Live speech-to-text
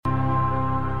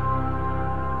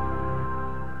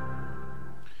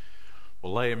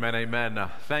Well, amen, amen.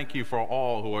 Thank you for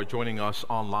all who are joining us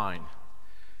online.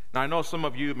 Now, I know some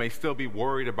of you may still be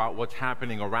worried about what's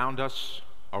happening around us,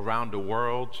 around the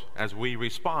world, as we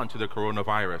respond to the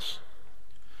coronavirus.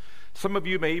 Some of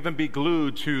you may even be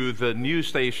glued to the news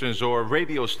stations or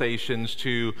radio stations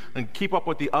to keep up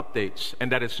with the updates,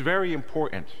 and that is very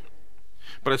important.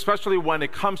 But especially when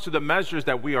it comes to the measures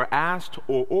that we are asked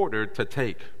or ordered to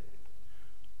take.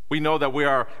 We know that we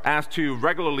are asked to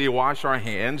regularly wash our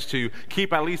hands, to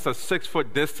keep at least a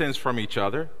 6-foot distance from each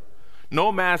other, no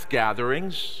mass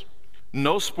gatherings,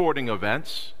 no sporting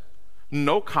events,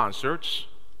 no concerts.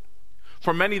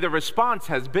 For many, the response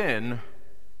has been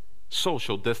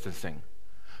social distancing.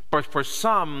 But for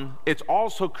some, it's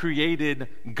also created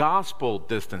gospel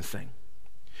distancing.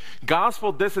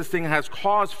 Gospel distancing has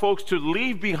caused folks to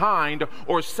leave behind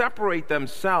or separate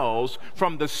themselves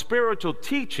from the spiritual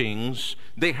teachings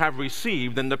they have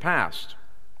received in the past.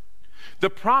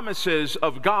 The promises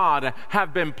of God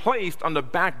have been placed on the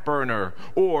back burner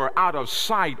or out of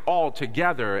sight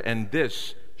altogether, and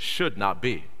this should not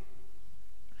be.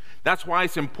 That's why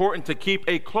it's important to keep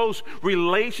a close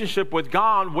relationship with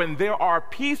God when there are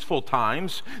peaceful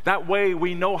times. That way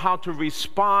we know how to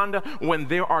respond when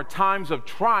there are times of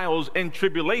trials and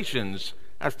tribulations,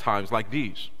 as times like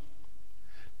these.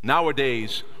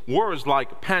 Nowadays, words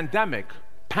like pandemic,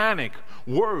 panic,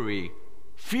 worry,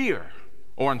 fear,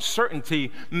 or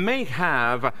uncertainty may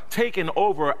have taken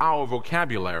over our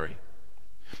vocabulary.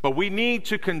 But we need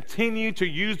to continue to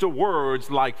use the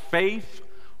words like faith,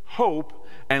 hope,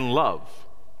 and love.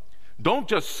 Don't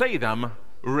just say them,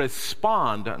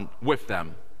 respond with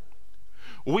them.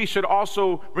 We should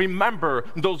also remember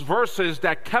those verses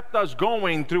that kept us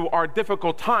going through our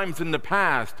difficult times in the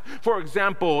past. For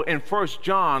example, in 1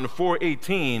 John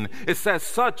 4:18, it says,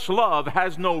 "Such love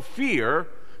has no fear,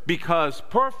 because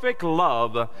perfect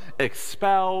love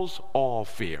expels all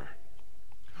fear."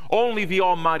 Only the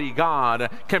Almighty God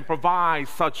can provide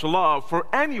such love for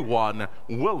anyone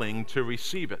willing to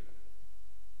receive it.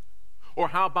 Or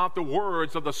how about the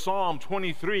words of the Psalm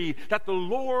 23, that the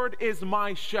Lord is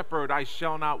my shepherd, I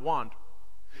shall not want.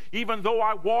 Even though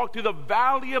I walk through the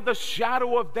valley of the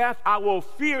shadow of death, I will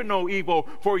fear no evil,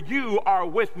 for you are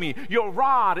with me. Your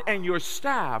rod and your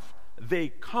staff, they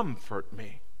comfort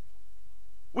me.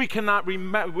 We cannot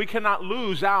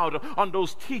lose out on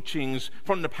those teachings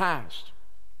from the past.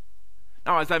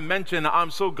 Now, as I mentioned,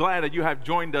 I'm so glad that you have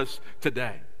joined us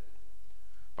today.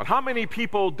 But how many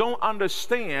people don't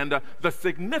understand the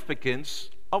significance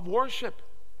of worship?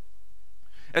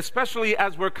 Especially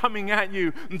as we're coming at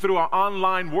you through our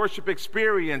online worship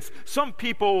experience, some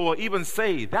people will even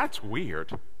say, "That's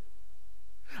weird.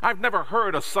 I've never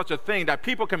heard of such a thing, that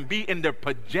people can be in their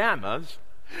pajamas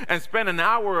and spend an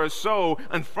hour or so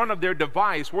in front of their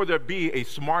device, whether it be a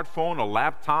smartphone, a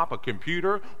laptop, a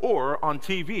computer, or on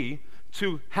TV,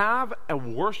 to have a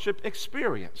worship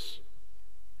experience."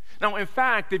 Now, in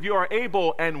fact, if you are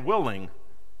able and willing,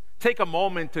 take a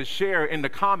moment to share in the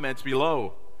comments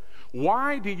below,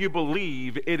 why do you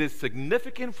believe it is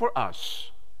significant for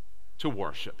us to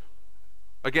worship?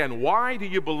 Again, why do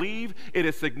you believe it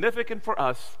is significant for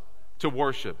us to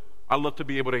worship? I'd love to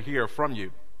be able to hear from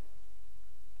you.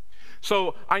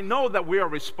 So I know that we are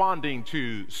responding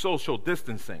to social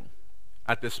distancing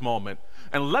at this moment,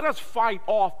 and let us fight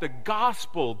off the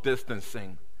gospel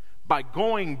distancing by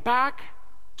going back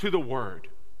to the Word.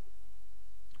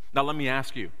 Now let me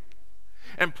ask you,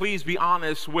 and please be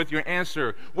honest with your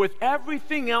answer. With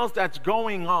everything else that's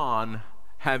going on,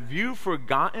 have you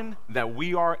forgotten that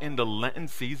we are in the Lenten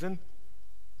season?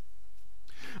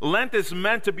 Lent is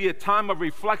meant to be a time of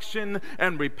reflection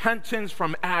and repentance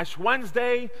from Ash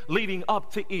Wednesday leading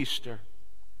up to Easter.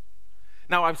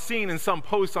 Now, I've seen in some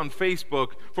posts on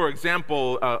Facebook, for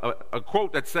example, a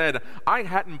quote that said, "I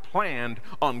hadn't planned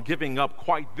on giving up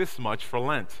quite this much for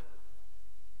Lent."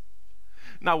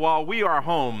 Now, while we are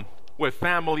home with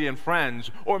family and friends,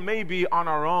 or maybe on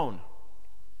our own,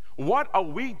 what are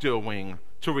we doing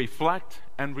to reflect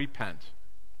and repent?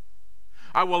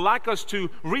 I would like us to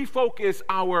refocus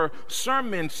our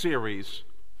sermon series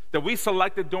that we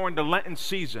selected during the Lenten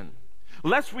season.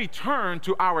 Let's return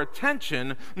to our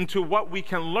attention to what we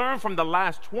can learn from the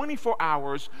last 24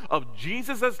 hours of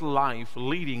Jesus' life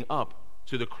leading up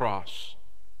to the cross.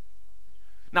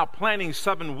 Now, planning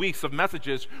 7 weeks of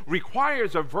messages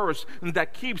requires a verse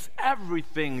that keeps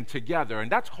everything together,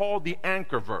 and that's called the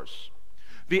anchor verse.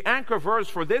 The anchor verse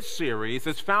for this series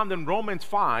is found in Romans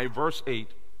 5, verse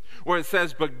 8, where it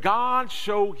says, "But God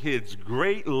showed his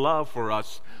great love for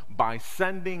us by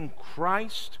sending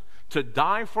Christ to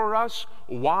die for us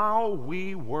while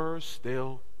we were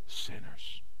still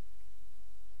sinners."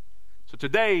 So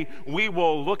today, we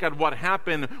will look at what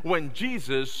happened when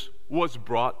Jesus was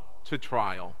brought to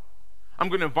trial. I'm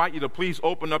going to invite you to please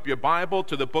open up your Bible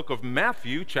to the book of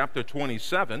Matthew, chapter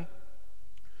 27.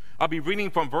 I'll be reading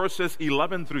from verses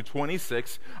 11 through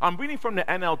 26. I'm reading from the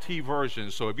NLT version,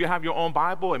 so if you have your own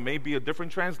Bible, it may be a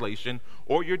different translation,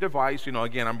 or your device,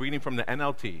 again, I'm reading from the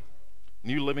NLT,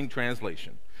 New Living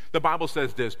Translation. The Bible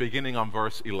says this, beginning on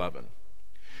verse 11.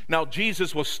 Now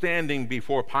Jesus was standing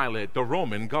before Pilate, the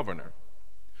Roman governor.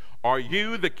 "Are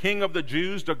you the king of the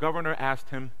Jews?" the governor asked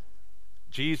him.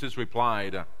 Jesus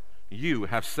replied, "You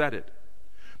have said it."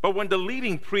 But when the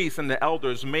leading priests and the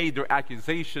elders made their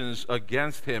accusations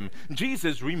against him,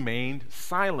 Jesus remained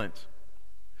silent.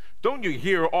 "Don't you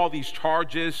hear all these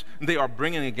charges they are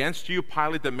bringing against you?"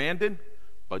 Pilate demanded.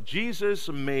 But Jesus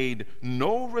made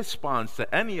no response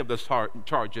to any of the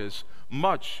charges,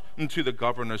 much to the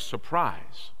governor's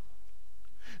surprise.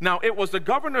 Now, it was the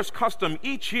governor's custom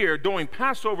each year during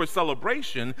Passover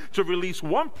celebration to release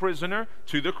one prisoner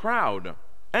to the crowd,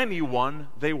 anyone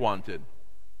they wanted.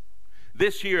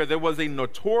 This year, there was a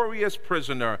notorious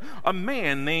prisoner, a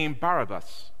man named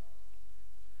Barabbas.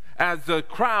 As the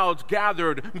crowds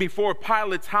gathered before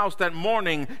Pilate's house that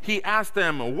morning, he asked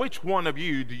them, "Which one of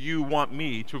you do you want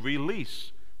me to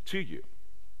release to you?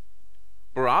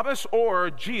 Barabbas or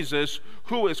Jesus,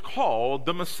 who is called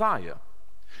the Messiah?"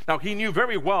 Now, he knew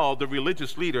very well the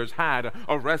religious leaders had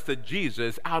arrested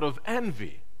Jesus out of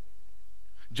envy.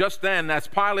 Just then, as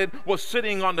Pilate was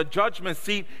sitting on the judgment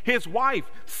seat, his wife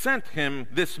sent him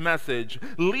this message: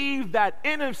 "Leave that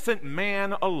innocent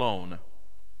man alone.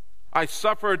 I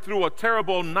suffered through a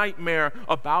terrible nightmare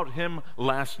about him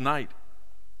last night."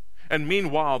 And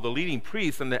meanwhile, the leading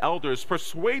priests and the elders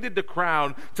persuaded the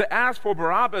crowd to ask for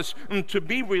Barabbas to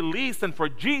be released and for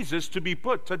Jesus to be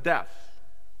put to death.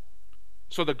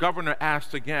 So the governor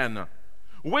asked again,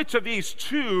 "Which of these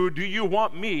two do you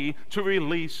want me to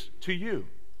release to you?"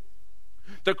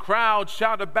 The crowd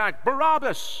shouted back,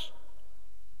 "Barabbas!"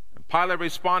 And Pilate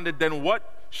responded, "Then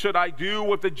what should I do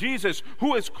with the Jesus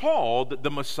who is called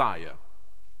the Messiah?"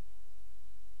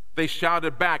 They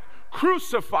shouted back,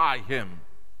 "Crucify him!"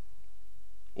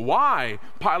 "Why?"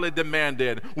 Pilate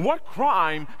demanded. "What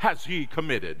crime has he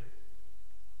committed?"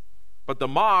 But the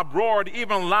mob roared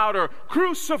even louder,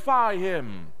 "Crucify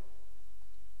him!"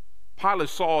 Pilate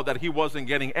saw that he wasn't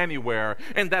getting anywhere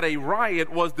and that a riot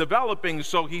was developing,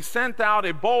 so he sent out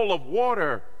a bowl of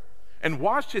water and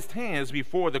washed his hands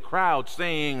before the crowd,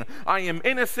 saying, "I am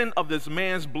innocent of this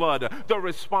man's blood. The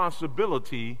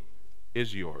responsibility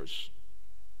is yours."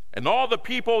 And all the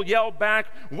people yelled back,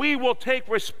 "We will take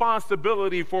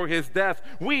responsibility for his death,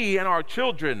 we and our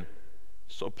children."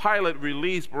 So Pilate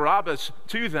released Barabbas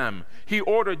to them. He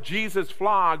ordered Jesus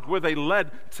flogged with a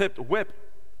lead-tipped whip,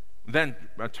 then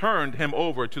turned him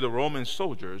over to the Roman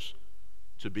soldiers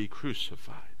to be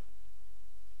crucified.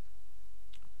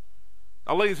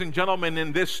 Now, ladies and gentlemen,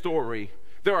 in this story,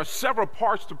 there are several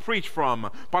parts to preach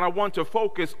from, but I want to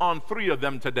focus on three of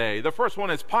them today. The first one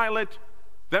is Pilate,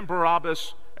 then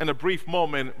Barabbas, and a brief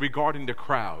moment regarding the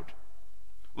crowd.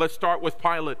 Let's start with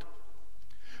Pilate.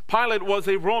 Pilate was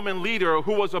a Roman leader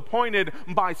who was appointed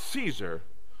by Caesar,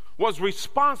 was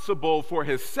responsible for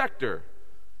his sector,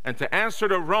 and to answer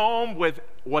to Rome with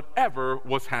whatever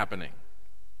was happening.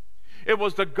 It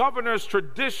was the governor's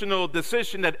traditional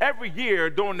decision that every year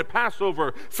during the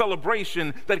Passover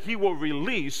celebration that he will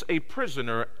release a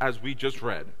prisoner, as we just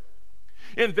read.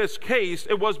 In this case,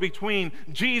 it was between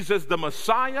Jesus the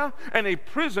Messiah and a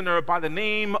prisoner by the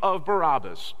name of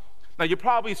Barabbas. Now, you're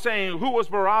probably saying, who was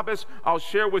Barabbas? I'll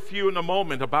share with you in a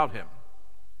moment about him.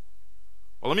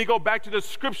 Well, let me go back to the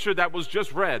scripture that was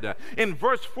just read. In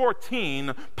verse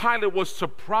 14, Pilate was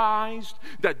surprised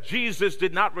that Jesus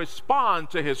did not respond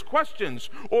to his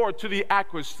questions or to the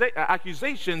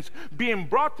accusations being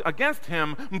brought against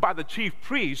him by the chief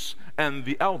priests and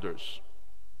the elders.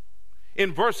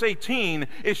 In verse 18,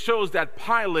 it shows that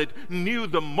Pilate knew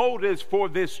the motives for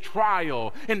this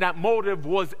trial, and that motive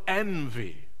was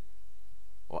envy.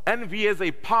 Well, envy is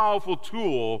a powerful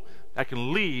tool that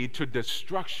can lead to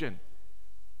destruction.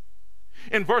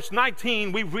 In verse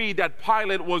 19, we read that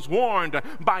Pilate was warned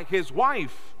by his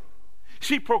wife.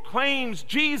 She proclaims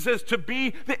Jesus to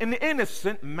be an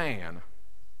innocent man.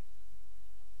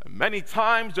 And many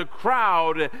times the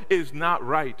crowd is not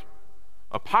right.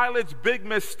 Pilate's big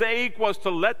mistake was to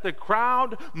let the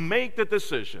crowd make the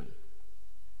decision.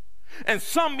 And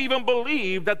some even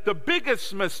believe that the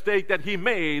biggest mistake that he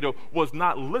made was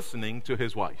not listening to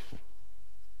his wife.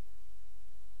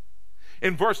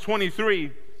 In verse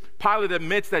 23, Pilate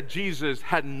admits that Jesus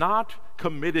had not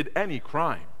committed any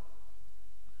crime.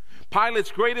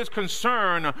 Pilate's greatest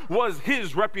concern was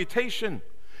his reputation,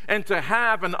 and to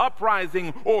have an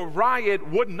uprising or riot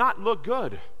would not look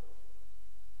good.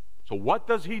 So what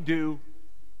does he do?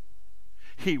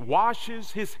 He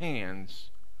washes his hands,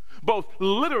 both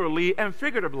literally and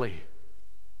figuratively.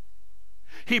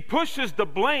 He pushes the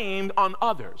blame on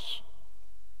others.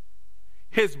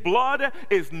 His blood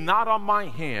is not on my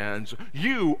hands.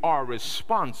 You are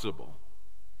responsible,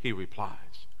 he replies.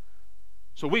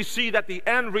 So we see that the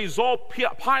end result,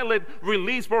 Pilate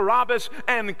released Barabbas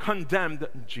and condemned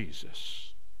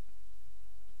Jesus.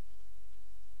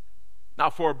 Now,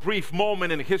 for a brief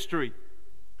moment in history,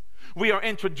 we are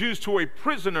introduced to a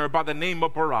prisoner by the name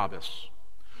of Barabbas,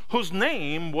 whose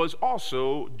name was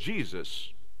also Jesus.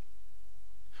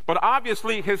 But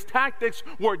obviously, his tactics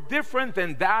were different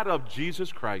than that of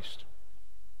Jesus Christ.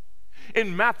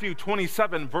 In Matthew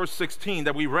 27, verse 16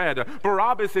 that we read,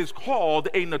 Barabbas is called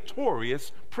a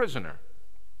notorious prisoner.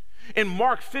 In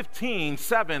Mark 15,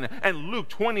 7 and Luke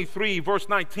 23, verse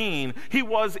 19, he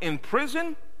was in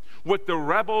prison with the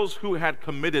rebels who had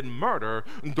committed murder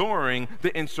during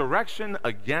the insurrection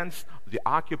against the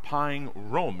occupying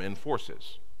Roman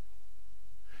forces.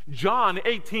 John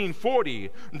 18:40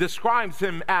 describes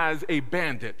him as a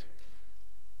bandit.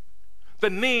 The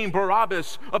name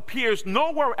Barabbas appears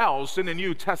nowhere else in the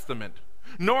New Testament,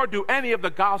 nor do any of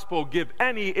the Gospels give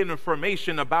any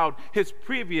information about his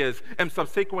previous and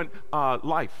subsequent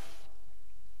life.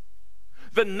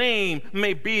 The name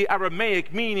may be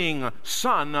Aramaic, meaning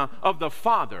son of the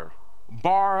father,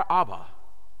 Bar Abba,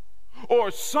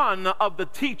 or son of the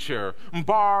teacher,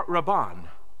 Bar Rabban,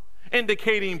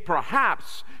 indicating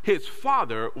perhaps his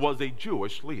father was a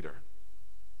Jewish leader.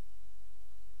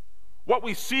 What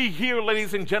we see here,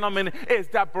 ladies and gentlemen, is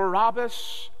that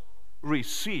Barabbas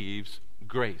receives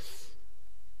grace.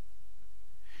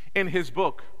 In his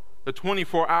book, The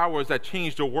 24 Hours That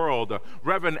Changed the World,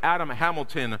 Reverend Adam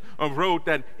Hamilton wrote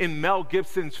that in Mel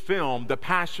Gibson's film, The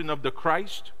Passion of the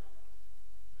Christ,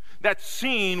 that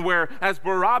scene where, as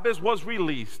Barabbas was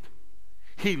released,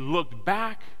 he looked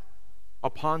back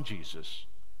upon Jesus,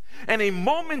 and a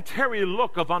momentary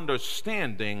look of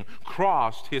understanding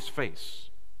crossed his face.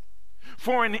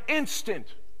 For an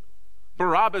instant,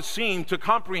 Barabbas seemed to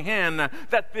comprehend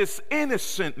that this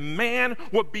innocent man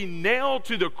would be nailed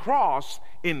to the cross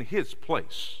in his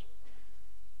place.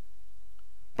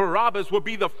 Barabbas would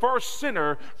be the first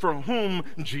sinner for whom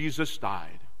Jesus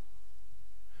died.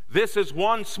 This is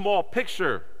one small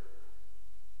picture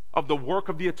of the work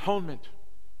of the atonement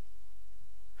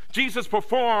Jesus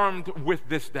performed with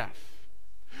this death.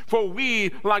 For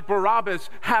we, like Barabbas,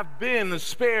 have been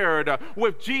spared,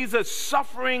 with Jesus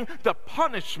suffering the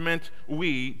punishment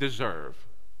we deserve.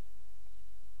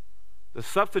 The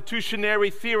substitutionary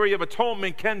theory of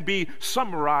atonement can be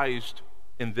summarized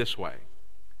in this way.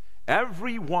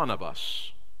 Every one of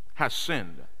us has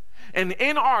sinned, and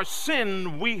in our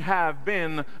sin we have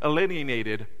been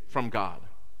alienated from God.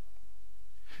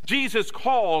 Jesus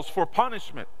calls for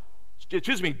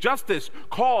justice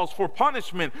calls for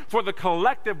punishment for the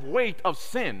collective weight of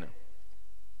sin.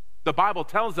 The Bible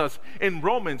tells us in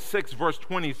Romans 6, verse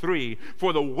 23,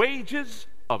 for the wages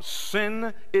of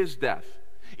sin is death,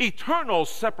 eternal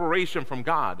separation from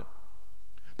God.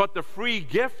 But the free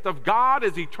gift of God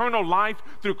is eternal life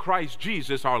through Christ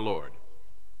Jesus our Lord.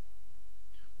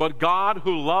 But God,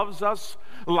 who loves us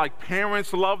like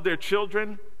parents love their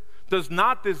children, does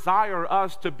not desire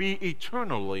us to be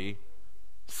eternally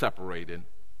separated.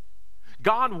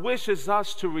 God wishes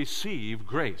us to receive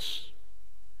grace.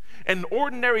 An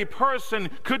ordinary person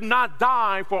could not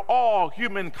die for all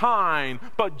humankind,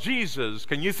 but Jesus,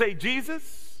 can you say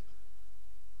Jesus?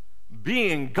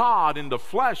 Being God in the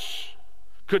flesh,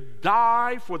 could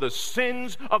die for the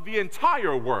sins of the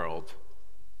entire world.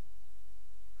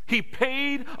 He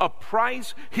paid a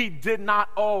price he did not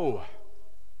owe,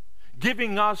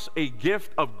 giving us a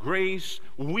gift of grace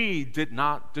we did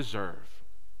not deserve.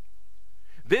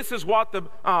 This is what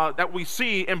that we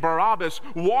see in Barabbas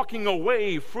walking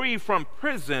away free from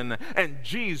prison and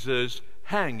Jesus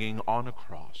hanging on a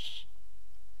cross.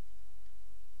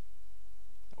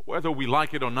 Whether we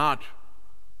like it or not,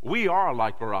 we are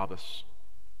like Barabbas,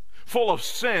 full of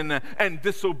sin and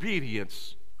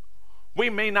disobedience. We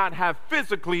may not have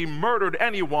physically murdered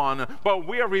anyone, but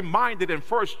we are reminded in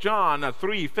 1 John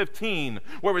 3:15,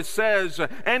 where it says,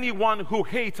 anyone who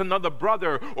hates another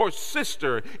brother or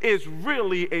sister is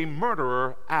really a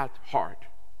murderer at heart.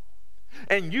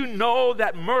 And you know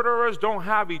that murderers don't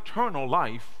have eternal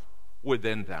life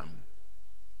within them.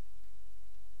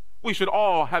 We should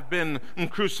all have been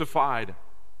crucified.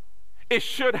 It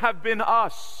should have been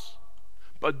us,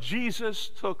 but Jesus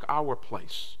took our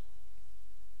place.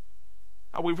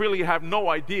 Now, we really have no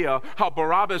idea how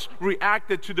Barabbas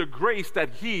reacted to the grace that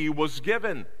he was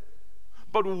given.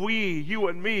 But we, you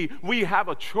and me, we have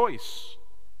a choice.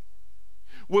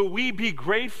 Will we be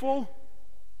grateful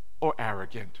or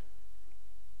arrogant?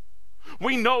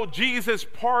 We know Jesus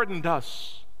pardoned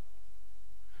us.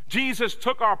 Jesus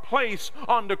took our place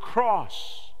on the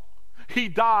cross. He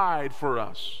died for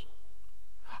us.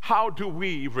 How do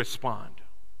we respond?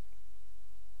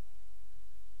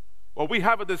 Well, we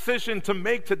have a decision to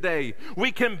make today.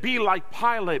 We can be like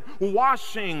Pilate,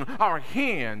 washing our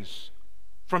hands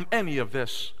from any of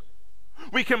this.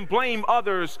 We can blame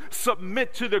others,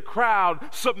 submit to the crowd,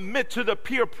 submit to the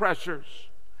peer pressures,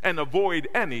 and avoid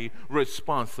any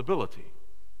responsibility.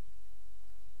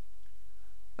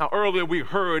 Now, earlier we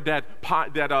heard that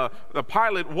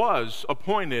Pilate was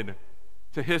appointed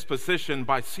to his position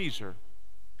by Caesar.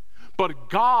 But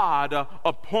God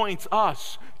appoints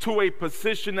us to a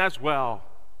position as well,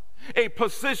 a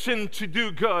position to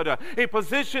do good, a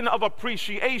position of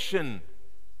appreciation.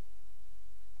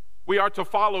 We are to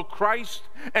follow Christ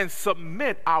and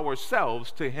submit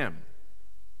ourselves to Him.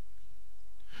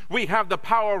 We have the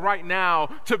power right now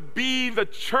to be the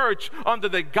church under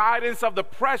the guidance of the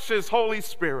precious Holy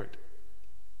Spirit,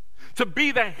 to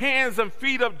be the hands and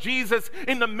feet of Jesus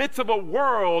in the midst of a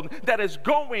world that is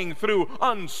going through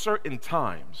uncertain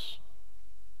times.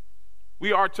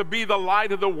 We are to be the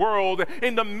light of the world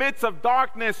in the midst of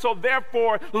darkness, so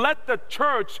therefore let the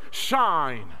church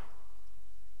shine.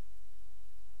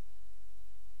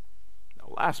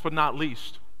 Now, last but not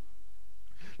least,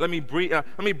 let me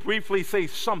briefly say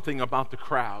something about the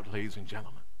crowd, ladies and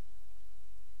gentlemen.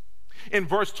 In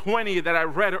verse 20 that I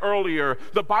read earlier,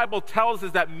 the Bible tells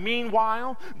us that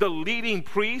meanwhile, the leading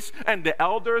priests and the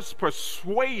elders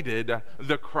persuaded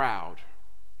the crowd.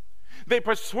 They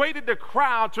persuaded the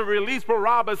crowd to release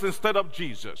Barabbas instead of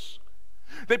Jesus.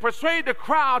 They persuaded the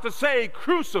crowd to say,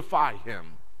 "Crucify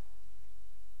him."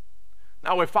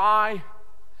 Now, if I,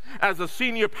 as a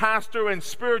senior pastor and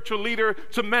spiritual leader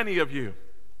to many of you,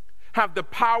 have the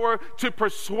power to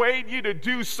persuade you to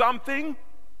do something,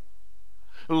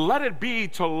 let it be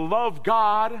to love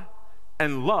God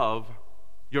and love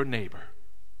your neighbor.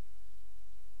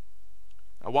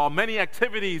 Now, while many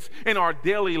activities in our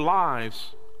daily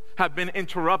lives have been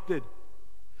interrupted,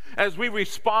 as we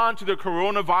respond to the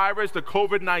coronavirus, the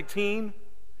COVID-19,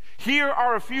 here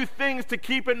are a few things to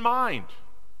keep in mind.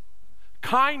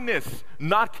 Kindness,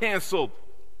 not canceled.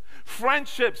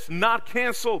 Friendships, not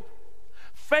canceled.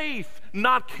 Faith,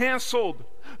 not canceled.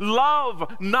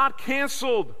 Love, not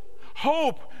canceled.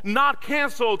 Hope, not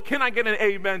canceled. Can I get an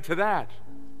amen to that?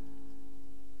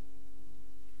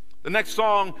 The next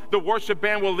song the worship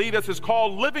band will lead us is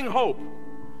called Living Hope.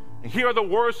 And here are the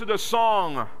words of the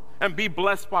song, and be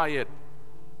blessed by it.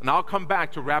 And I'll come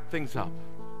back to wrap things up.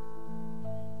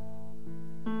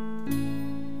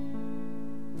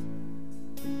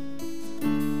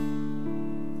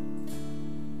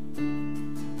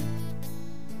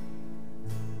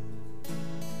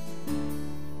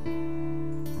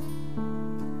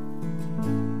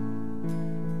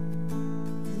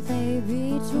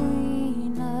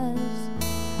 Between us,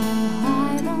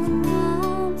 high on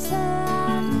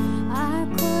mountain, I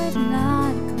could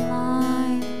not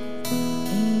climb.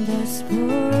 In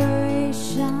desperation,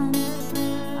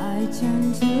 I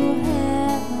turned to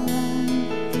heaven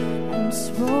and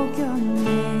spoke your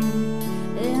name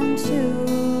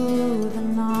into the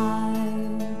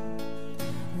night.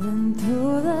 Then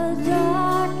through the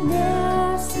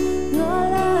darkness, your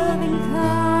loving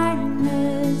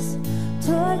kindness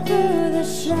tore through the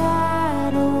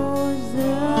shadows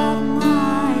of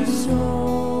my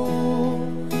soul.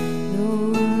 The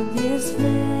work is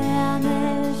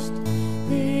finished,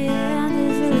 the end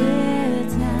is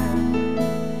written.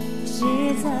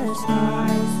 Jesus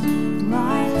Christ,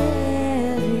 my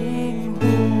living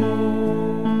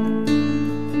hope.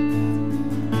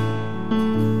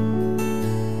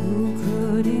 Who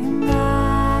could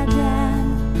imagine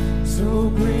so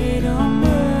great a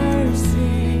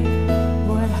mercy?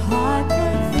 What heart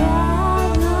could find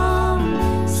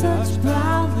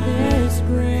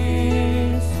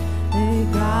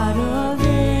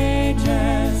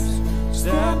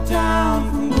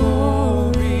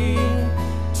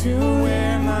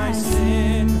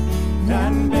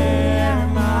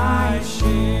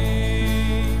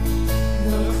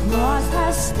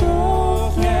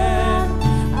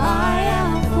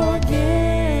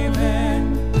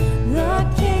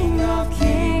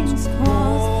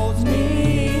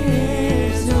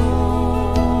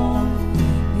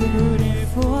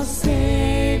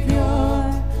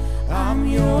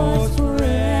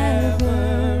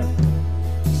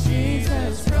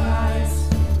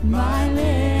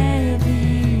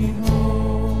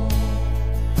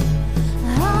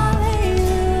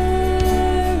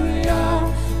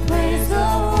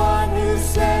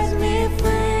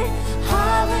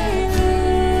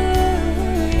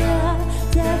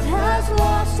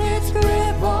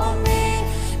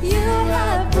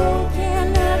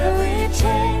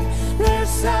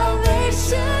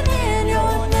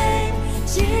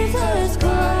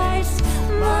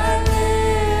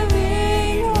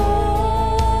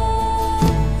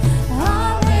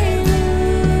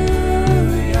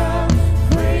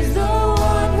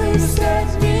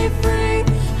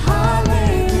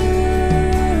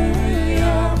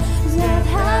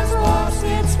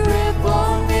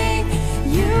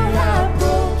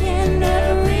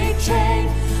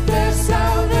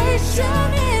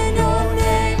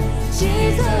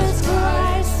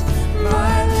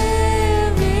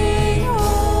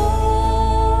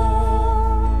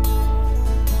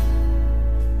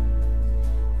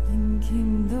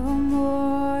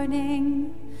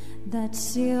that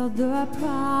sealed the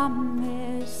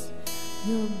promise.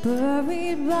 Your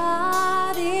buried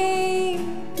body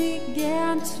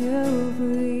began to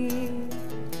breathe.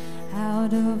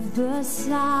 Out of the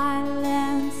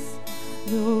silence,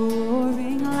 the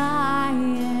roaring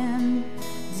lion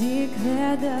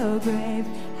declared the grave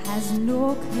has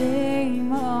no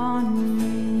claim on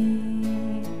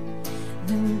me.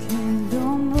 Then came the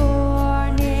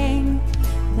morning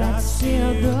that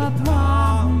sealed the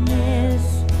promise.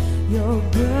 Your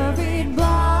buried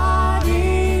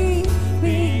body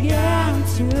began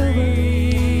to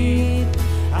breathe.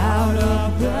 Out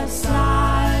of the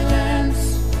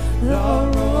silence,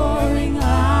 the roaring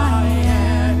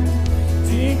lion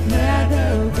declared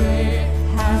the grave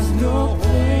has no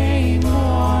claim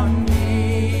on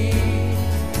me.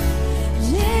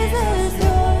 Jesus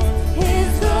knows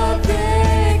is the victory.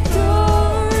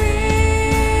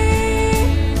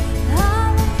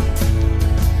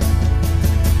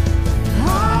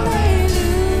 Hallelujah.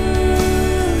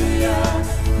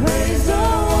 Praise the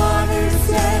one who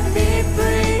set me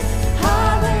free.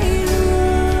 Hallelujah.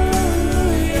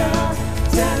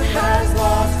 Death has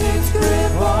lost its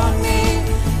grip on me.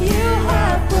 You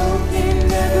have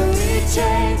broken every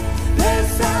chain. There's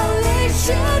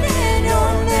salvation in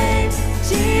your name,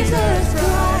 Jesus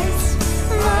Christ,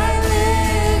 my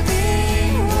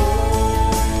living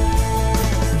hope.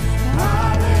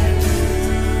 Hallelujah.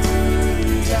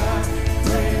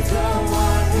 Praise the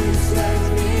one who sets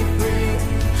me free.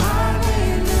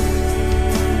 Hallelujah.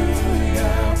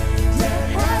 Death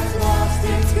has lost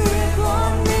its grip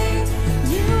on me.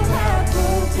 You have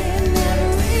broken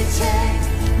every chain.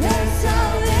 There's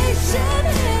salvation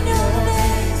in your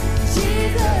name,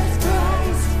 Jesus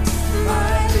Christ,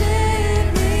 my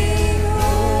living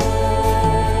hope.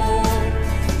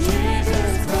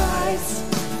 Jesus Christ,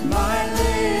 my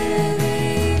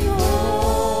living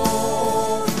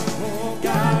hope.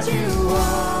 God, you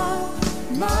are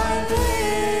my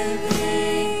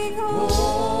living hope.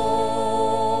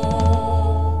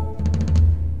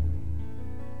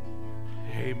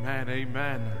 Amen,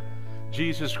 amen.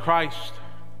 Jesus Christ,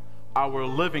 our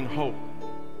living hope.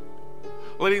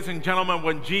 Ladies and gentlemen,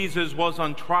 when Jesus was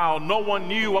on trial, no one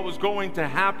knew what was going to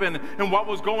happen and what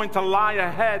was going to lie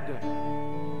ahead.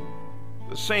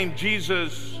 The same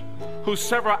Jesus who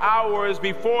several hours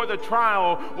before the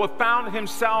trial found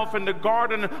himself in the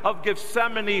Garden of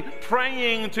Gethsemane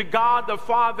praying to God the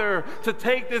Father to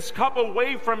take this cup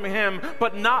away from him,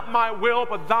 but not my will,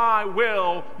 but thy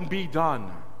will be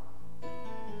done.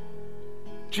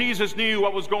 Jesus knew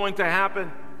what was going to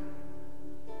happen.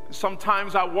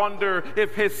 Sometimes I wonder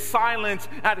if his silence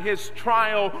at his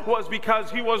trial was because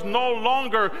he was no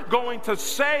longer going to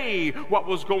say what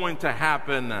was going to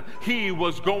happen. He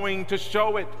was going to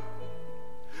show it.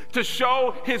 To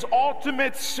show his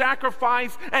ultimate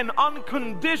sacrifice and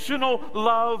unconditional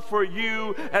love for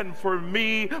you and for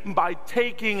me by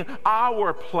taking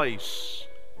our place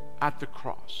at the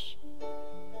cross.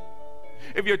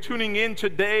 If you're tuning in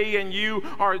today and you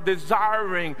are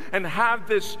desiring and have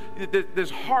this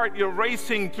heart, you're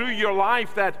racing through your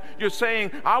life that you're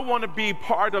saying, I want to be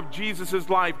part of Jesus'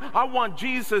 life. I want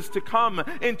Jesus to come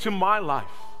into my life.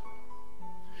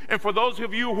 And for those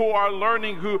of you who are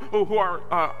learning, who are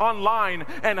online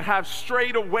and have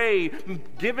strayed away,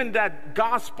 given that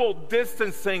gospel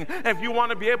distancing, if you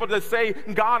want to be able to say,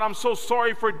 God, I'm so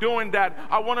sorry for doing that.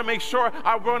 I want to make sure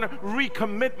I want to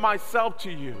recommit myself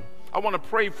to you. I want to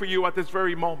pray for you at this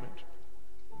very moment.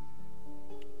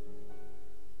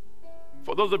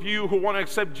 For those of you who want to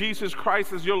accept Jesus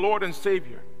Christ as your Lord and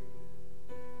Savior,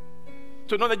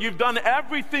 to know that you've done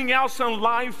everything else in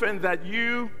life and that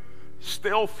you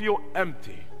still feel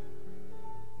empty.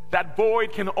 That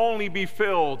void can only be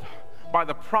filled by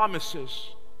the promises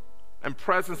and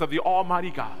presence of the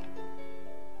Almighty God.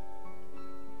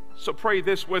 So pray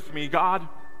this with me. God,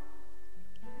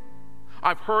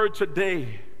 I've heard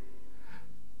today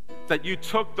that you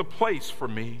took the place for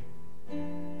me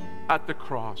at the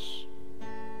cross.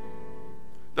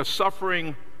 The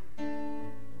suffering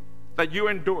that you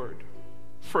endured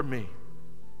for me.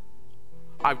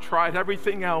 I've tried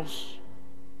everything else,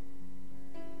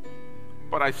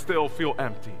 but I still feel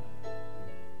empty.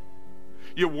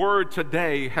 Your word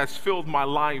today has filled my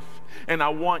life, and I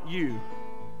want you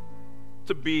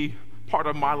to be part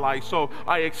of my life. So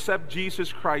I accept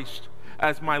Jesus Christ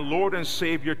as my Lord and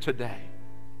Savior today,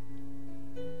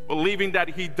 believing that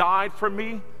he died for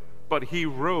me, but he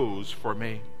rose for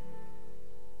me.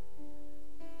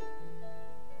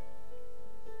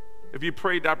 If you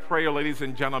prayed that prayer, ladies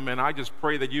and gentlemen, I just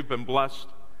pray that you've been blessed,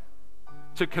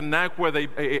 to connect with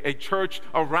a church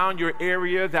around your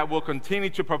area that will continue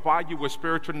to provide you with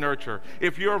spiritual nurture.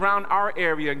 If you're around our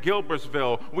area in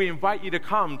Gilbertsville, we invite you to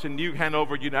come to New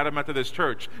Hanover United Methodist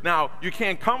Church. Now, you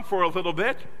can't come for a little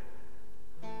bit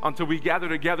until we gather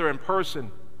together in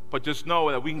person, but just know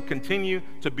that we can continue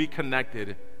to be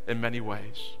connected in many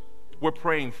ways. We're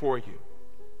praying for you.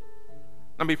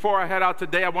 And before I head out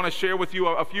today, I want to share with you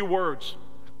a few words.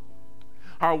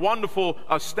 Our wonderful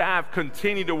staff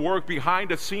continue to work behind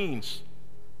the scenes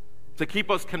to keep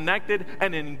us connected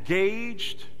and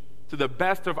engaged to the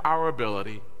best of our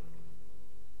ability.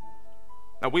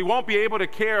 Now, we won't be able to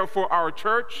care for our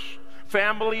church,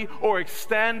 family, or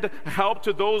extend help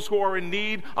to those who are in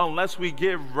need unless we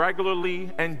give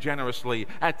regularly and generously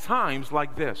at times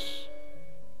like this.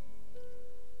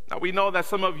 Now, we know that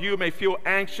some of you may feel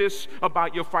anxious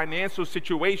about your financial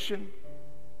situation.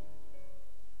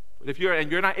 If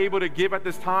you're not able to give at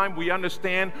this time, we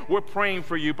understand. We're praying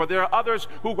for you. But there are others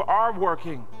who are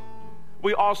working.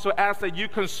 We also ask that you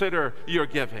consider your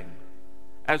giving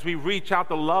as we reach out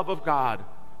the love of God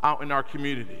out in our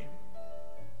community.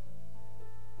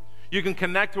 You can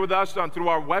connect with us through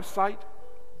our website.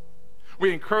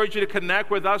 We encourage you to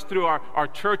connect with us through our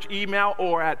church email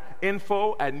or at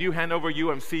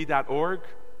info@newhanoverumc.org.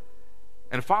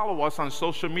 And follow us on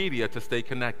social media to stay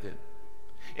connected.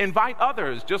 Invite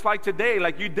others, just like today,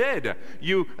 like you did.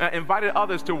 You invited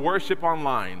others to worship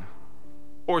online.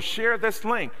 Or share this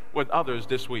link with others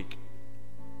this week.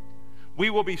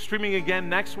 We will be streaming again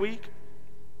next week.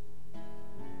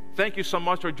 Thank you so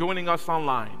much for joining us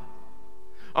online.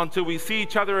 Until we see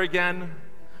each other again,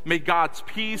 may God's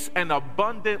peace and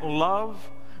abundant love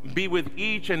be with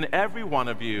each and every one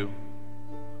of you.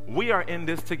 We are in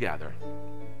this together.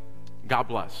 God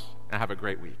bless and have a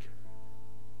great week.